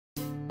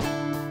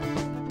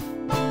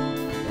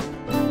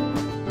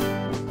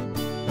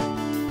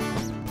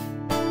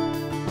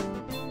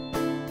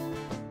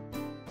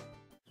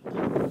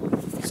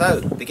So,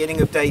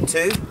 beginning of day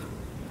 2,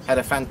 had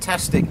a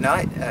fantastic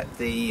night at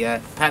the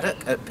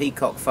paddock at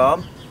Peacock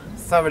Farm.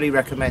 Thoroughly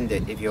recommend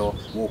it if you're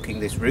walking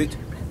this route.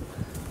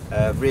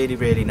 Really,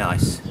 really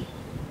nice.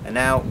 And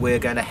now we're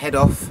going to head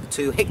off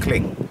to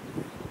Hickling.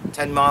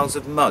 10 miles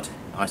of mud,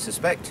 I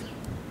suspect.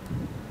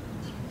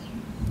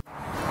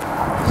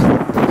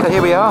 So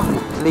here we are,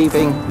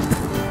 leaving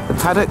the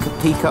paddock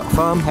at Peacock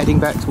Farm, heading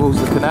back towards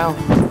the canal.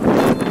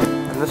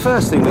 And the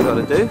first thing we've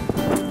got to do,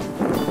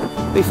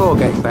 before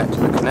getting back to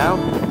the canal,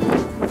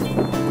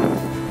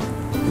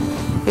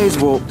 is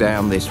walk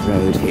down this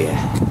road here.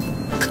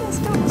 There's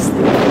ducks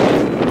there.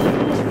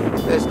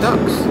 There's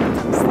ducks?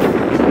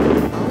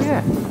 Oh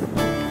yeah.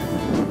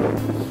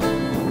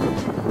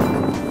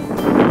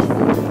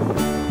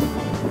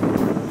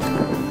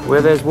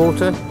 Where there's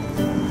water,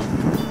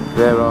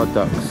 there are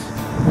ducks.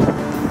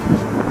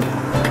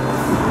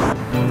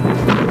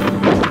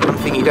 One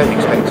thing you don't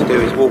expect to do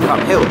is walk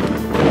uphill.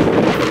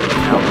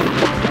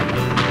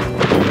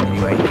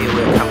 Anyway, here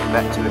we're coming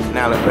back to the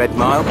canal at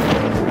Redmile.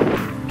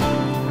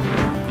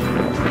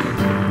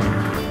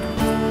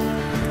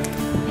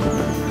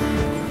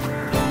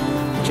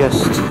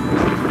 Just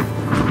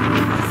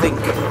think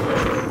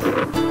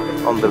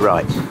on the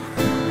right.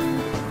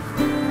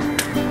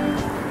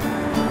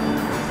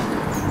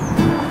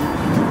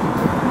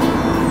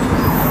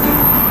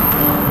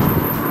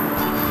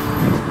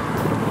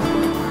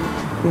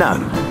 No,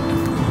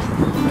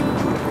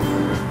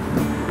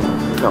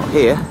 not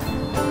here.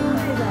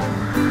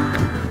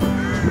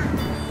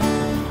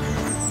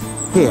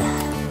 Here.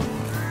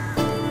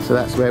 So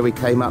that's where we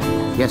came up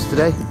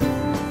yesterday.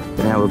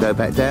 But now we'll go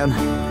back down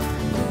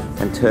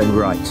and turn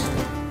right.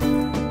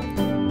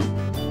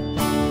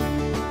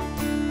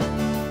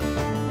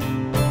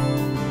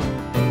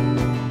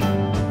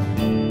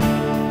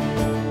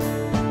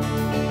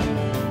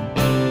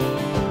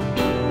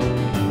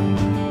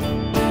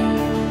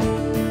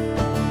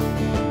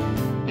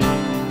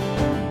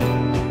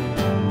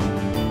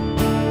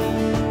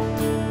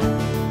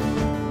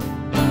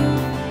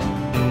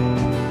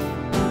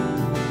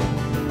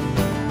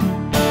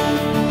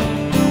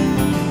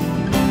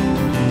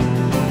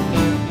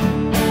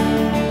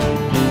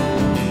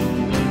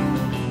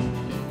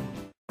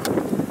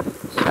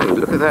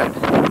 Look at that.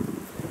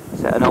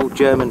 Is that an old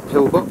German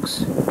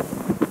pillbox?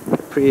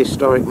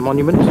 Prehistoric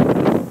monument?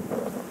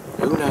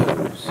 Who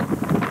knows?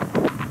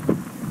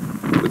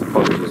 With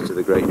apologies to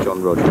the great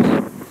John Rogers.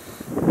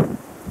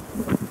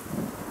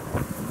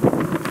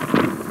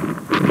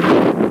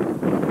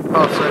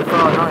 Path so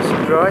far nice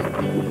and dry.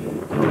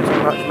 Not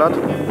too much mud.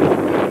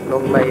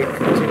 Long may it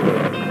continue.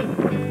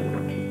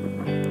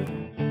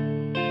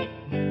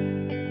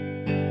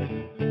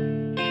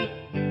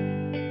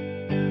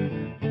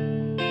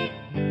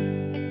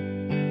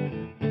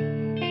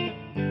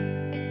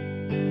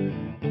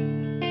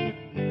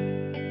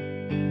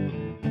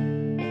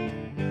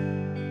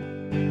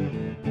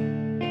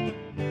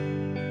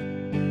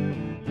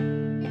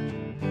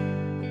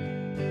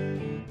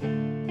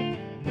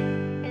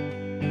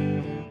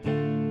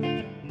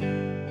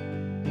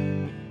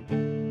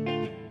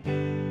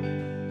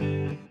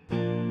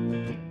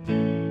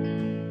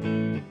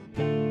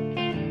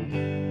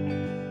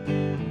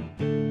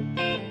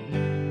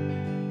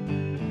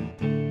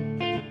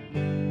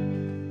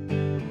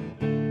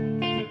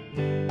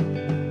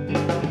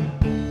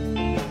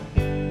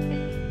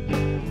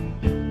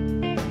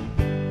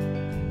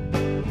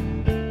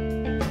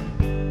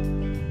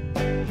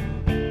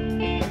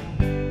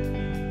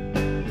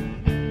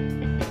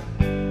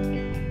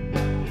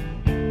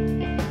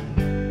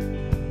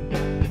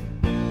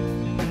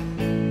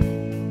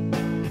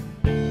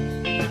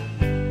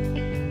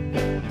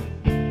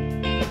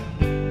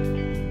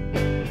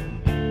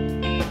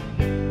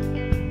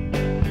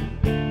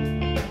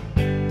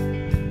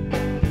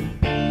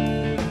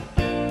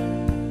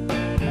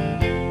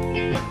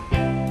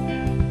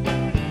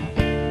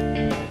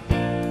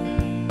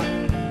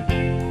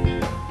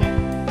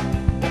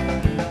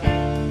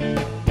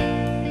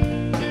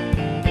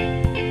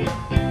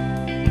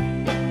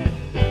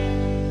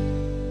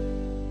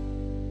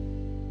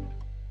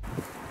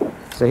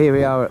 So here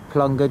we are at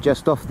Plunger,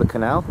 just off the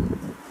canal,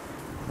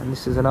 and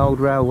this is an old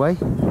railway.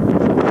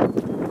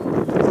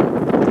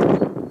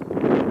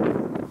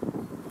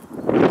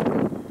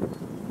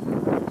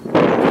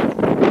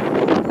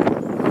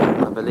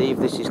 I believe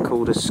this is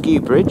called a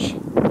skew bridge.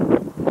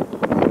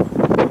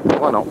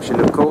 One option,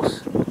 of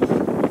course, is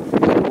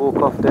to walk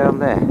off down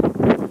there,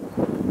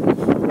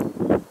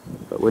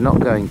 but we're not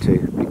going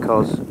to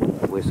because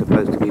we're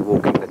supposed to be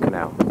walking the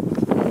canal.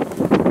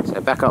 So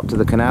back up to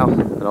the canal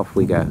and off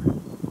we go.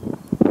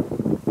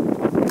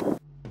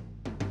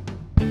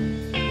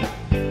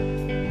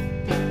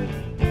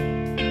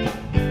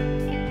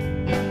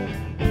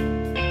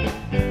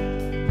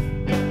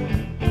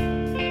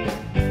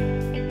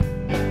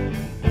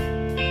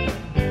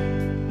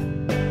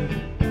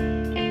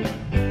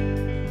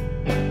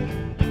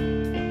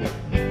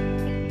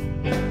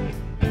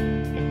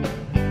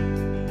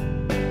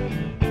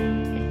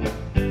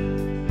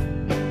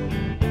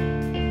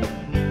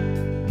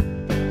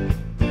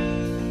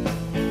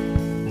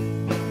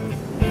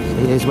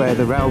 is where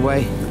the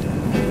railway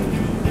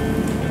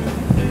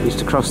used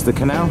to cross the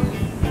canal.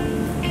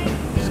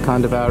 It's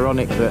kind of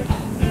ironic that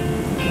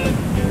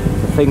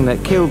the thing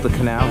that killed the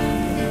canal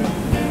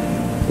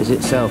is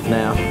itself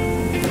now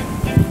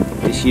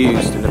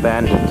disused and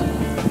abandoned.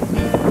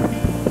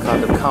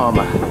 Kind of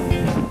karma.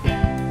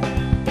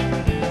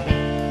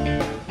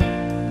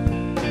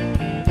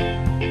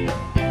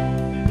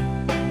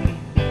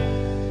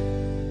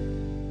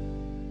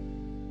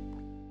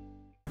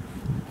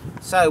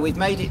 So we've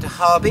made it to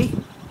Harby,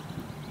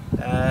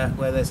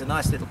 where there's a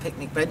nice little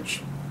picnic bench,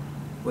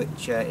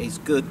 which is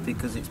good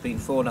because it's been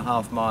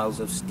 4.5 miles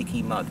of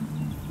sticky mud.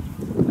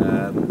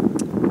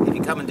 If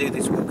you come and do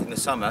this walk in the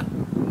summer,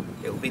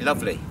 it will be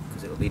lovely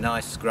because it will be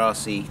nice,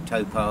 grassy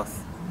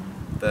towpath,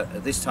 but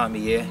at this time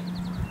of year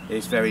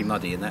it's very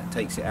muddy and that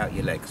takes it out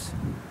your legs.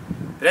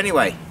 But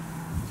anyway,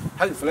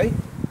 hopefully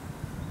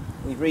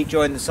we've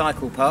rejoined the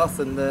cycle path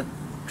and the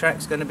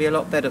track's going to be a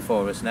lot better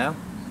for us now,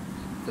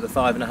 for the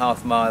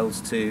 5.5 miles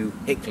to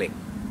Hickling.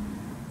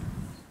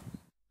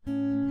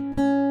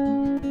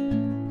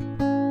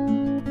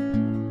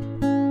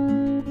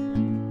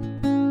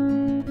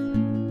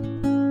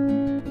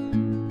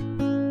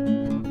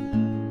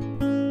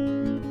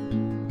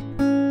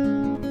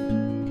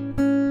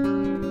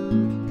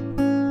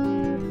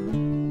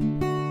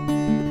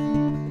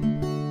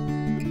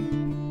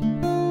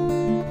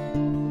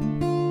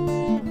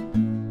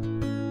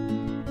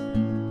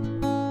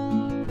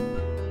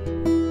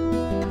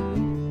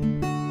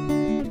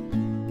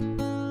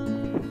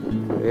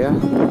 Yeah,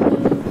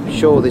 I'm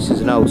sure this is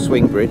an old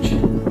swing bridge.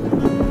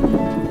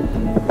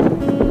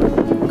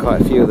 Quite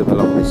a few of them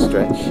along this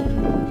stretch.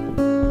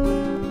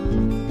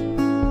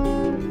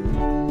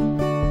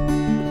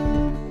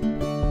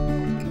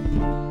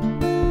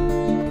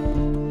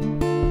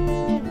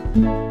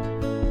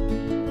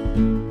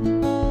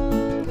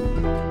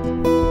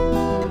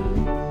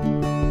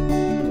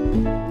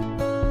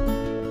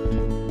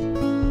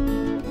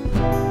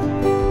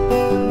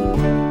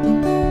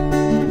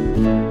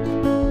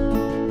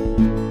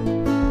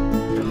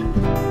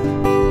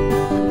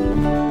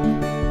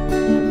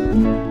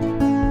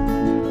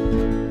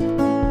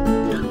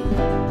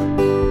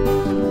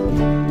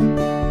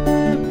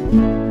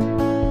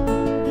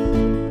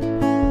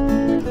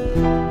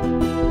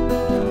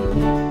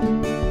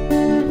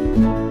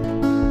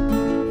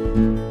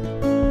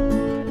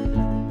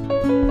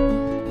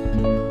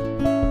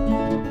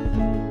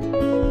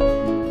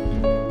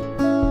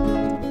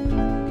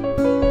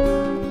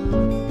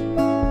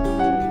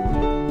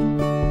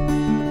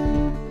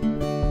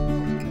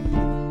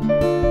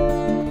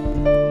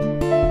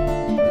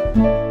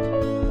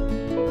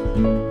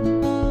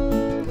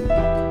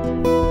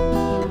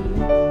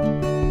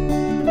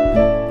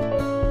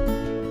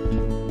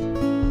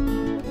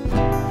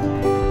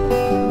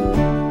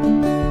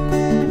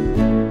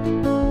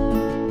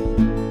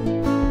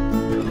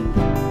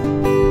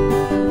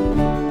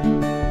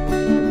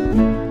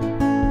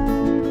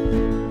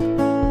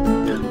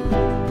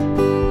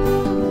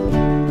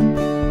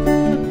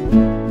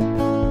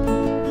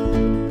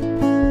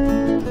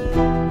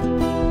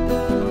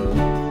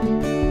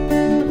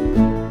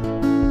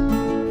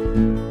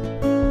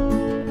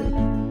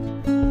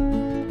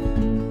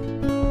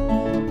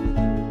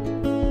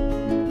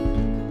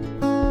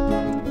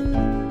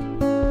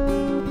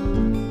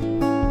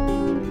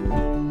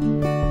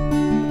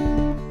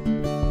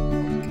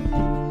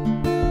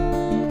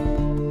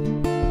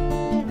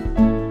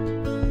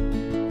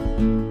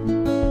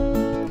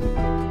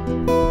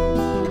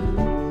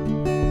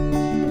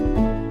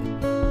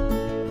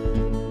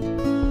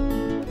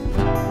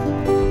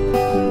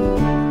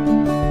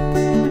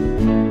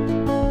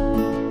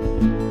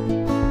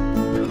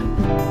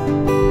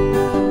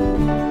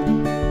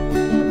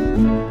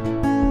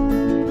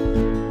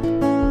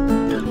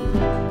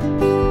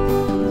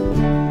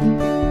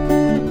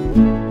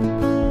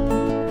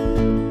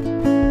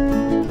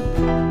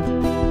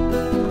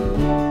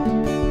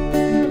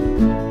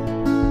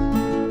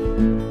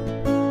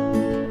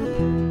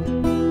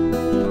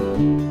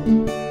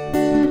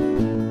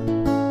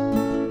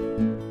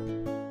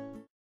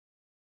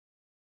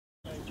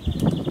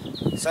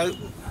 So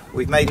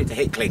we've made it to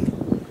Hickling,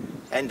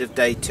 end of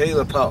day 2,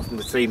 apart from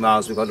the 3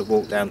 miles we've got to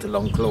walk down to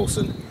Long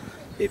Clawson,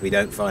 if we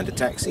don't find a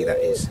taxi, that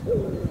is.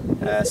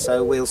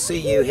 So we'll see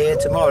you here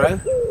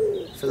tomorrow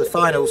for the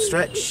final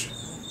stretch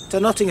to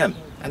Nottingham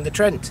and the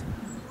Trent.